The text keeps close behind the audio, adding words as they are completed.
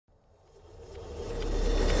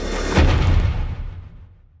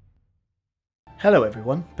Hello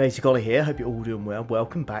everyone, BaTi Rei here, hope you're all doing well.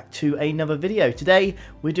 Welcome back to another video. Today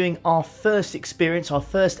we're doing our first experience, our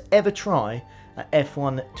first ever try at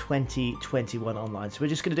F1 2021 online. So we're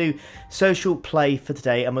just going to do social play for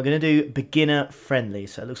today and we're going to do beginner friendly.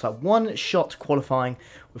 So it looks like one shot qualifying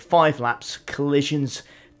with 5 laps, collisions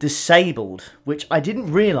disabled, which I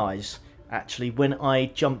didn't realise actually when I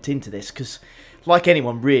jumped into this, because like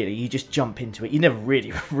anyone really, you just jump into it. You never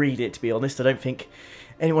really read it, to be honest. I don't think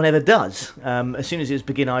anyone ever does. As soon as it was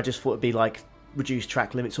beginner, I just thought it'd be like reduced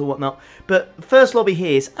track limits or whatnot. But first lobby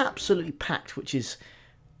here is absolutely packed, which is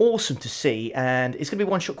awesome to see. And it's going to be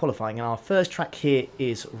one shot qualifying. And our first track here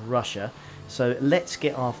is Russia. So let's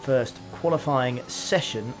get our first qualifying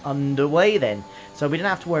session underway then. So we don't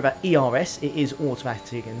have to worry about ERS. It is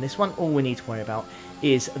automatic in this one. All we need to worry about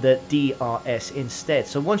is the DRS instead.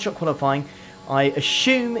 So one shot qualifying. I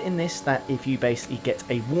assume in this that if you basically get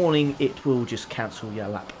a warning, it will just cancel your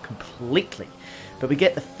lap completely. But we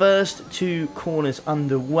get the first 2 corners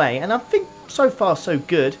underway, and I think so far so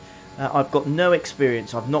good. I've got no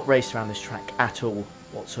experience. I've not raced around this track at all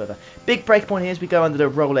whatsoever. Big break point here as we go under the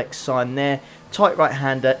Rolex sign there. Tight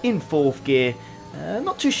right-hander in 4th gear.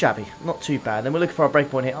 Not too shabby, not too bad. Then we're looking for our break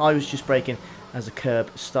point here. I was just braking as the curb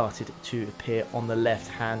started to appear on the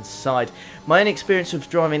left-hand side. My only experience of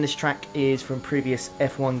driving this track is from previous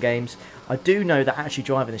F1 games. I do know that actually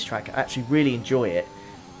driving this track, I actually really enjoy it.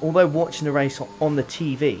 Although watching the race on the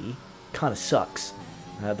TV kind of sucks.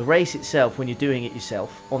 The race itself, when you're doing it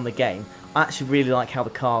yourself on the game, I actually really like how the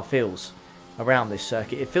car feels around this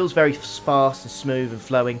circuit. It feels very fast and smooth and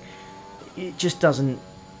flowing. It just doesn't...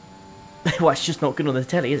 well, it's just not good on the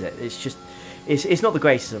telly, is it? It's just... It's not the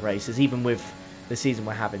greatest of races, even with the season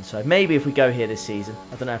we're having. So maybe if we go here this season,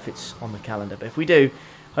 I don't know if it's on the calendar, but if we do,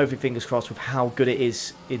 hopefully fingers crossed with how good it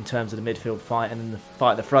is in terms of the midfield fight and then the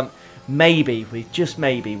fight at the front, maybe, just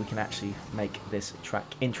maybe, we can actually make this track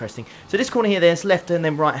interesting. So this corner here, there's left and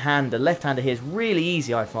then right-hander. Left-hander here is really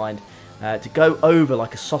easy, I find, to go over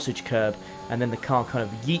like a sausage curb, and then the car kind of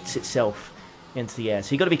yeets itself into the air.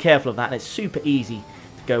 So you've got to be careful of that, and it's super easy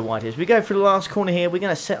to go wide here. As we go through the last corner here, we're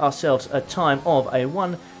going to set ourselves a time of a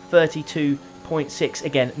 1:32.6.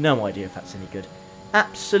 Again, no idea if that's any good.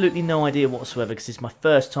 Absolutely no idea whatsoever, because it's my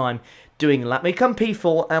first time doing a lap. We come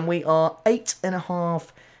P4 and we are 8.5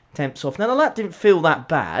 tenths off. Now the lap didn't feel that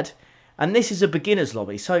bad, and this is a beginner's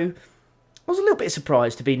lobby, so I was a little bit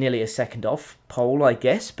surprised to be nearly a second off pole, I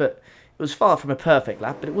guess, but it was far from a perfect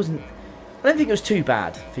lap, but it wasn't... I don't think it was too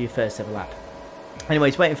bad for your first ever lap.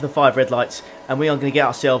 Anyways, waiting for the 5 red lights, and we are going to get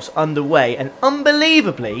ourselves underway, and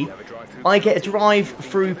unbelievably, I get a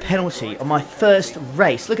drive-through penalty on my first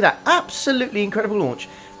race. Look at that, absolutely incredible launch.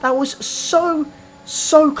 That was so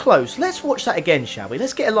close. Let's watch that again, shall we?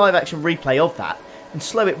 Let's get a live-action replay of that and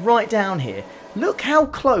slow it right down here. Look how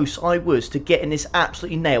close I was to getting this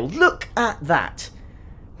absolutely nailed. Look at that.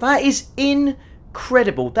 That is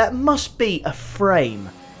incredible. That must be a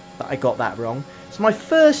frame that I got that wrong. It's my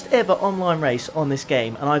first ever online race on this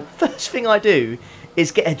game, and first thing I do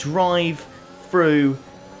is get a drive-through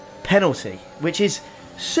penalty, which is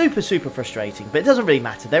super frustrating, but it doesn't really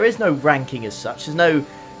matter. There is no ranking as such. There's no...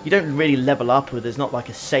 You don't really level up, or there's not like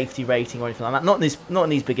a safety rating or anything like that. Not in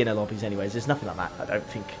these beginner lobbies anyways. There's nothing like that, I don't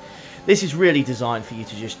think. This is really designed for you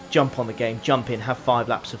to just jump on the game, jump in, have 5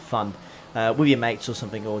 laps of fun with your mates or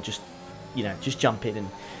something, or just, you know, just jump in and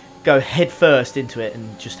go head first into it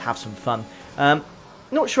and just have some fun.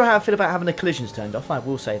 Not sure how I feel about having the collisions turned off, I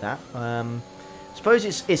will say that. I suppose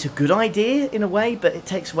it's a good idea in a way, but it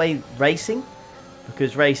takes away racing,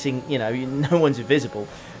 because racing, you know, no one's invisible.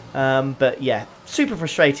 But yeah, super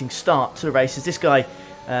frustrating start to the races. This guy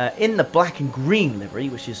in the black and green livery,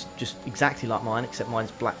 which is just exactly like mine, except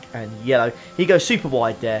mine's black and yellow. He goes super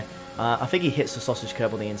wide there. I think he hits the sausage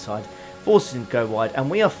curb on the inside, forces him to go wide,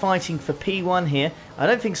 and we are fighting for P1 here. I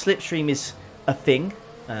don't think slipstream is a thing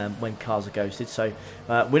when cars are ghosted, so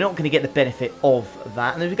we're not going to get the benefit of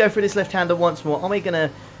that. And as we go through this left-hander once more, are we going to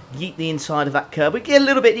yeet the inside of that curb? We get a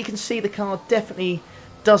little bit. You can see the car definitely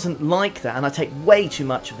doesn't like that, and I take way too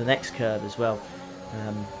much of the next curb as well.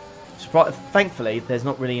 Thankfully, there's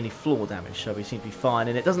not really any floor damage, so we seem to be fine,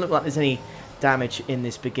 and it doesn't look like there's any damage in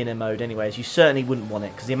this beginner mode anyways. You certainly wouldn't want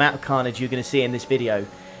it, because the amount of carnage you're going to see in this video,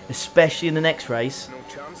 especially in the next race,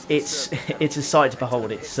 it's a sight to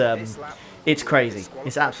behold. It's crazy.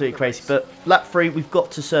 It's absolutely crazy. But lap 3, we've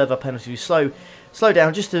got to serve our penalty. Slow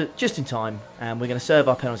down just in time, and we're going to serve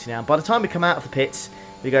our penalty now. By the time we come out of the pits,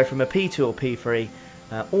 we go from a P2 or P3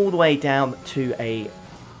 all the way down to a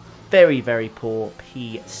very poor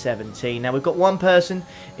P17. Now we've got one person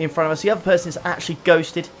in front of us. The other person is actually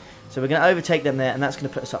ghosted, so we're going to overtake them there, and that's going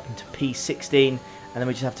to put us up into P16. and then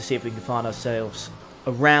we just have to see if we can find ourselves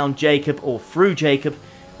around Jacob or through Jacob,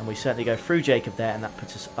 and we certainly go through Jacob there, and that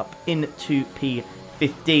puts us up into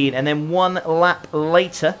P15. And then one lap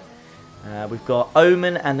later, we've got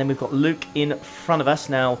Omen, and then we've got Luke in front of us.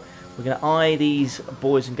 Now, we're going to eye these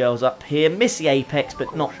boys and girls up here. Miss the apex,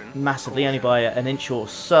 but not massively, only by an inch or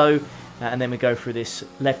so. And then we go through this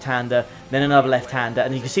left-hander, then another left-hander.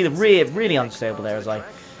 And you can see the rear really unstable there as I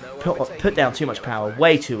put down too much power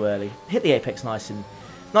way too early. Hit the apex nice and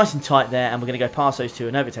tight there. And we're going to go past those two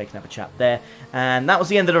and overtake another chap there. And that was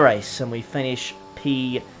the end of the race. And we finish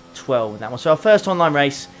P12 in that one. So our first online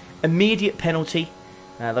race, immediate penalty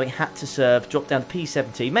that we had to serve. Dropped down to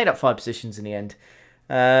P17. Made up 5 positions in the end.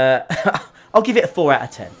 I'll give it a 4 out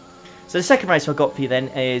of 10. So the second race I got for you then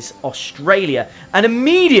is Australia. And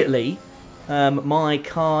immediately, my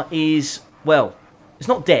car is, well, it's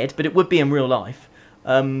not dead, but it would be in real life.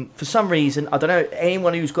 For some reason, I don't know,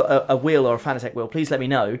 anyone who's got a wheel or a Fanatec wheel, please let me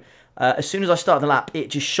know. As soon as I started the lap, it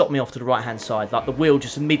just shot me off to the right-hand side. Like, the wheel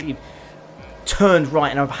just immediately turned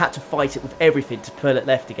right, and I've had to fight it with everything to pull it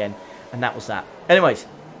left again. And that was that. Anyways,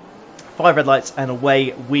 5 red lights and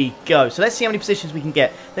away we go. So let's see how many positions we can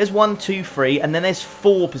get. There's 1, 2, 3, and then there's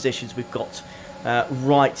 4 positions we've got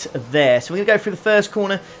right there. So we're going to go through the first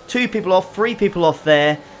corner. 2 people off, 3 people off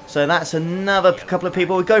there. So that's another couple of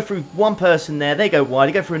people. We go through 1 person there. They go wide.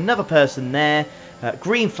 We go through another person there.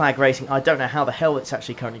 Green flag racing. I don't know how the hell it's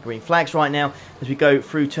actually currently green flags right now. As we go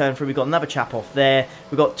through turn 3, we've got another chap off there.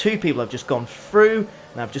 We've got 2 people have just gone through.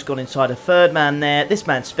 And I've just gone inside a third man there. This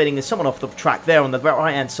man's spinning. There's someone off the track there on the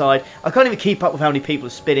right-hand side. I can't even keep up with how many people are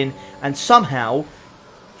spinning. And somehow,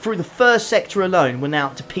 through the first sector alone, we're now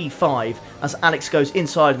up to P5 as Alex goes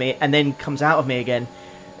inside me and then comes out of me again.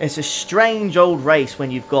 It's a strange old race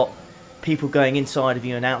when you've got people going inside of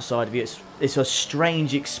you and outside of you. It's a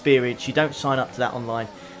strange experience. You don't sign up to that online.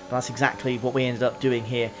 But that's exactly what we ended up doing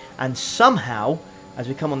here. And somehow, as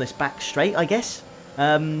we come on this back straight, I guess,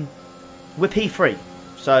 we're P3.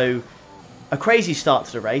 So, a crazy start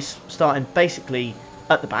to the race, starting basically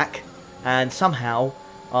at the back, and somehow,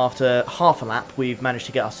 after half a lap, we've managed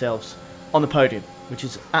to get ourselves on the podium, which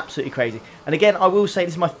is absolutely crazy. And again, I will say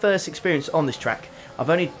this is my first experience on this track.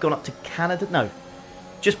 I've only gone up to Canada, no,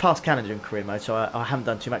 just past Canada in career mode, so I haven't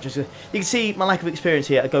done too much. You can see my lack of experience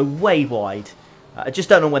here. I go way wide. I just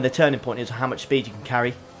don't know when the turning point is or how much speed you can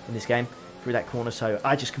carry in this game through that corner, so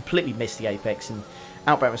I just completely missed the apex and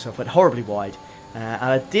outbraked myself, went horribly wide. And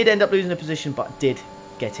I did end up losing a position, but I did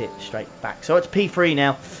get it straight back. So it's P3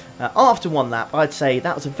 now. After 1 lap, I'd say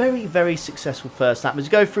that was a very, very successful first lap. As we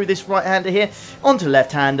go through this right-hander here, onto the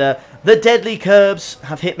left-hander. The deadly curbs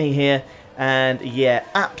have hit me here. And yeah,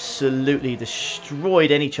 absolutely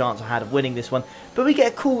destroyed any chance I had of winning this one. But we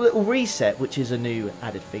get a cool little reset, which is a new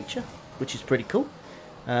added feature, which is pretty cool.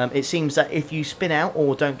 It seems that if you spin out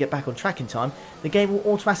or don't get back on track in time, the game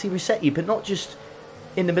will automatically reset you, but not just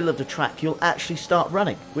in the middle of the track. You'll actually start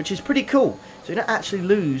running, which is pretty cool. So you don't actually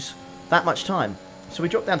lose that much time. So we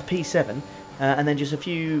drop down to P7, and then just a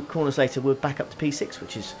few corners later we're back up to P6,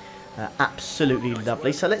 which is absolutely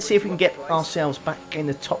lovely. So let's see if we can get ourselves back in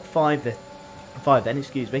the top 5 then,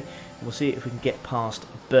 excuse me. We'll see if we can get past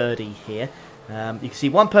Birdie here. You can see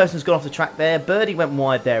 1 person's gone off the track there. Birdie went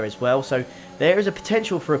wide there as well. So there is a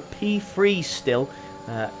potential for a P3 still.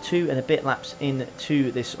 2 and a bit laps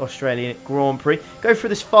into this Australian Grand Prix. Go through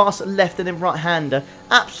this fast left and then right-hander.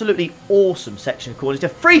 Absolutely awesome section of corners. There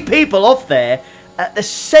are 3 people off there at the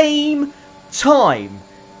same time.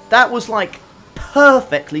 That was like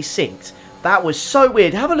perfectly synced. That was so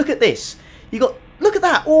weird. Have a look at this. You got, look at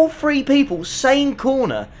that. All 3 people, same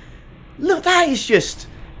corner. Look, that is just,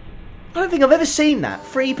 I don't think I've ever seen that.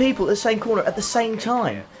 3 people at the same corner at the same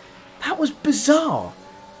time. That was bizarre.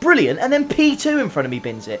 Brilliant, and then P2 in front of me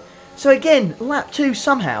bins it. So again, lap 2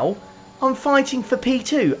 somehow, I'm fighting for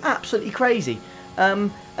P2. Absolutely crazy.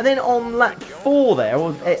 And then on lap 4 there,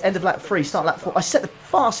 or end of lap 3, start lap 4, I set the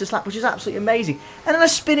fastest lap, which is absolutely amazing. And then I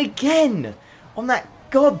spin again on that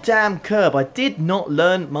goddamn curb. I did not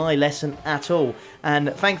learn my lesson at all.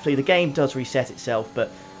 And thankfully the game does reset itself,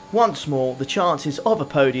 but once more, the chances of a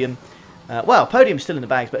podium, well, podium's still in the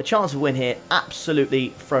bags, but a chance of win here, absolutely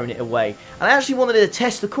thrown it away. And I actually wanted to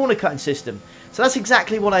test the corner cutting system. So that's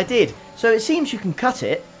exactly what I did. So it seems you can cut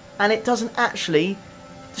it, and it doesn't actually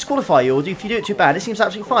disqualify you, or if you do it too bad, it seems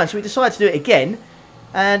absolutely fine. So we decided to do it again,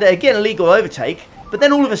 and again, illegal overtake. But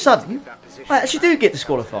then all of a sudden, I actually do get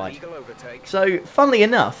disqualified. So, funnily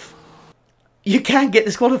enough, you can get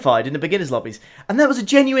disqualified in the beginners lobbies. And that was a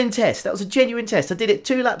genuine test. That was a genuine test. I did it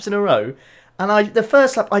 2 laps in a row. And the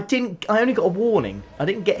first lap, I only got a warning. I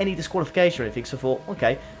didn't get any disqualification or anything, so I thought,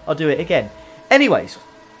 okay, I'll do it again. Anyways,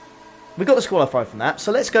 we got the qualifier from that.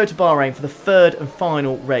 So let's go to Bahrain for the third and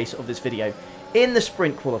final race of this video. In the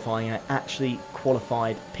sprint qualifying, I actually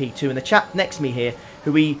qualified P2. And the chap next to me here,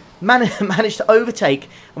 who we managed to overtake,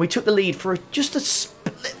 and we took the lead for just a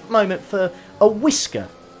split moment, for a whisker.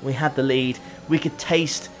 We had the lead. We could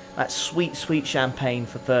taste that sweet, sweet champagne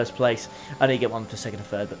for first place. I know you get one for second and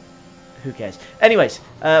third, but who cares? Anyways,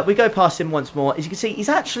 we go past him once more. As you can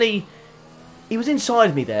see, he was inside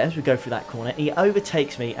of me there as we go through that corner. He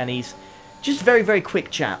overtakes me, and he's just a very, very quick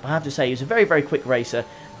chap. I have to say, he's a very, very quick racer.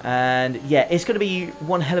 And yeah, it's going to be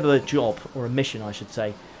one hell of a job, or a mission, I should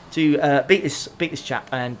say, to beat this chap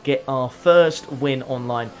and get our first win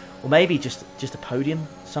online, or maybe just a podium,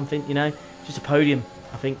 something, you know, just a podium.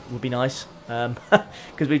 I think would be nice,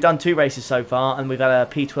 because we've done 2 races so far, and we've had a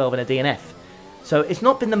P12 and a DNF. So it's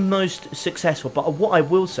not been the most successful, but what I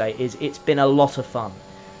will say is it's been a lot of fun.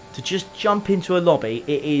 To just jump into a lobby,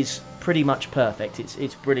 it is pretty much perfect.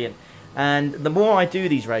 It's brilliant. And the more I do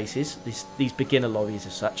these races, these beginner lobbies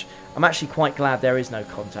as such, I'm actually quite glad there is no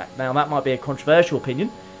contact. Now, that might be a controversial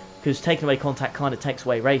opinion, because taking away contact kind of takes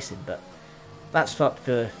away racing, but that's up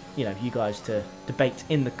for, you know, you guys to debate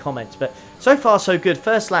in the comments. But so far, so good.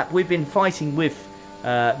 First lap, we've been fighting with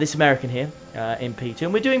this American here in P2,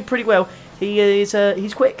 and we're doing pretty well. He's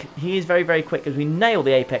quick. He is very, very quick, as we nail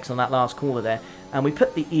the apex on that last corner there, and we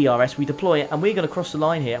put the ERS, we deploy it, and we're going to cross the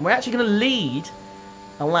line here, and we're actually going to lead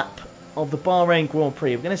a lap of the Bahrain Grand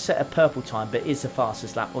Prix. We're going to set a purple time, but it is the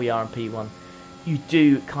fastest lap we are in P1. You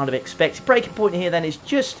do kind of expect. Braking point here then is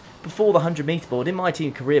just before the 100 meter board. In my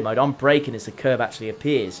team career mode, I'm braking as the curve actually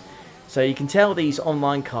appears. So you can tell these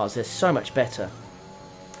online cars, they're so much better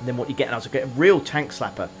than what you get. And I was getting a real tank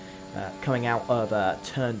slapper coming out of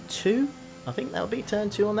turn 2. I think that would be turn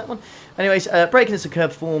 2 on that one. Anyways, braking as the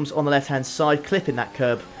curb forms on the left-hand side, clipping that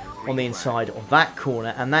curb on the inside of that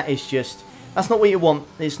corner, and that is just, that's not what you want.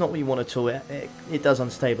 It's not what you want at all. It does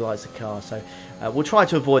unstabilise the car, so we'll try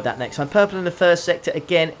to avoid that next time. Purple in the first sector,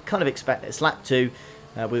 again, kind of expect it's lap 2.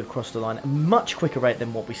 We've crossed the line at a much quicker rate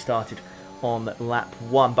than what we started on lap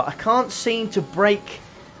 1, but I can't seem to break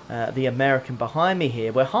the American behind me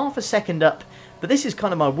here. We're half a second up, but this is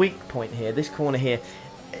kind of my weak point here, this corner here.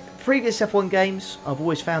 Previous F1 games, I've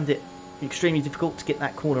always found it extremely difficult to get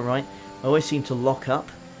that corner right. I always seem to lock up.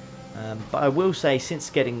 But I will say,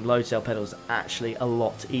 since getting load cell pedals, actually a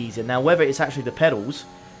lot easier. Now, whether it's actually the pedals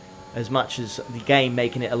as much as the game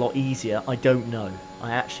making it a lot easier, I don't know.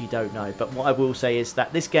 I actually don't know. But what I will say is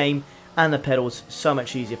that this game and the pedals, so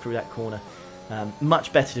much easier through that corner.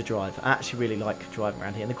 Much better to drive. I actually really like driving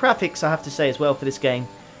around here. And the graphics, I have to say as well, for this game,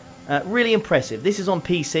 really impressive. This is on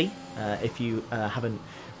PC, if you haven't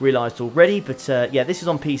realised already. But yeah, this is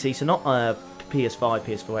on PC, so not PS5,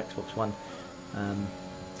 PS4, Xbox One.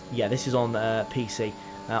 Yeah, this is on PC.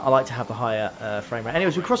 I like to have the higher frame rate.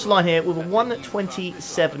 Anyways, we cross the line here with a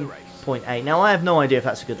 127.8. Now, I have no idea if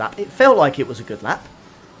that's a good lap. It felt like it was a good lap.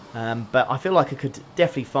 But I feel like I could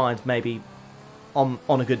definitely find, maybe, on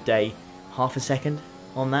a good day, half a second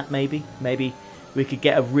on that, maybe. Maybe we could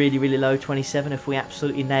get a really, really low 27 if we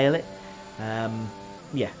absolutely nail it.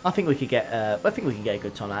 Yeah, I think we could get a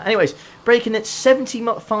good time on that. Anyways, braking at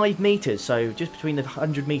 75 meters, so just between the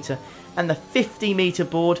 100 meter and the 50 meter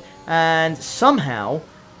board, and somehow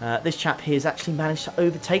this chap here has actually managed to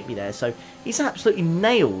overtake me there. So he's absolutely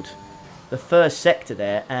nailed the first sector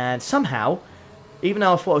there, and somehow, even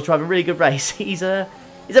though I thought I was driving a really good race, he's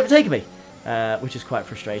overtaken me, which is quite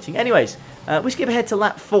frustrating. Anyways, we skip ahead to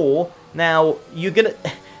lap 4. Now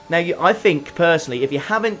I think personally, if you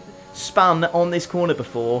haven't spun on this corner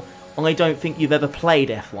before, I don't think you've ever played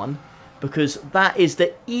F1, because that is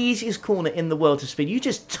the easiest corner in the world to spin. You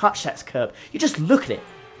just touch that curb, you just look at it,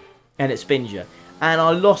 and it spins you. And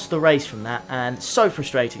I lost the race from that, and so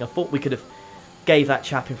frustrating. I thought we could have gave that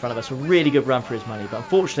chap in front of us a really good run for his money, but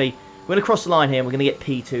unfortunately, we're going to cross the line here, and we're going to get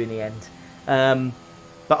P2 in the end.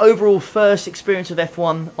 But overall, first experience of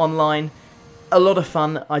F1 online, a lot of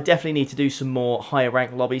fun. I definitely need to do some more higher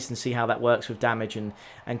rank lobbies and see how that works with damage and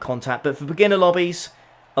contact. But for beginner lobbies,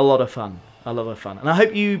 a lot of fun. A lot of fun. And I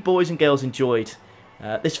hope you boys and girls enjoyed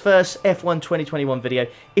this first F1 2021 video.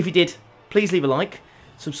 If you did, please leave a like.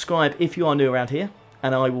 Subscribe if you are new around here.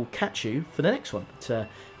 And I will catch you for the next one. But,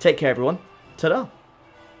 take care, everyone. Ta-da.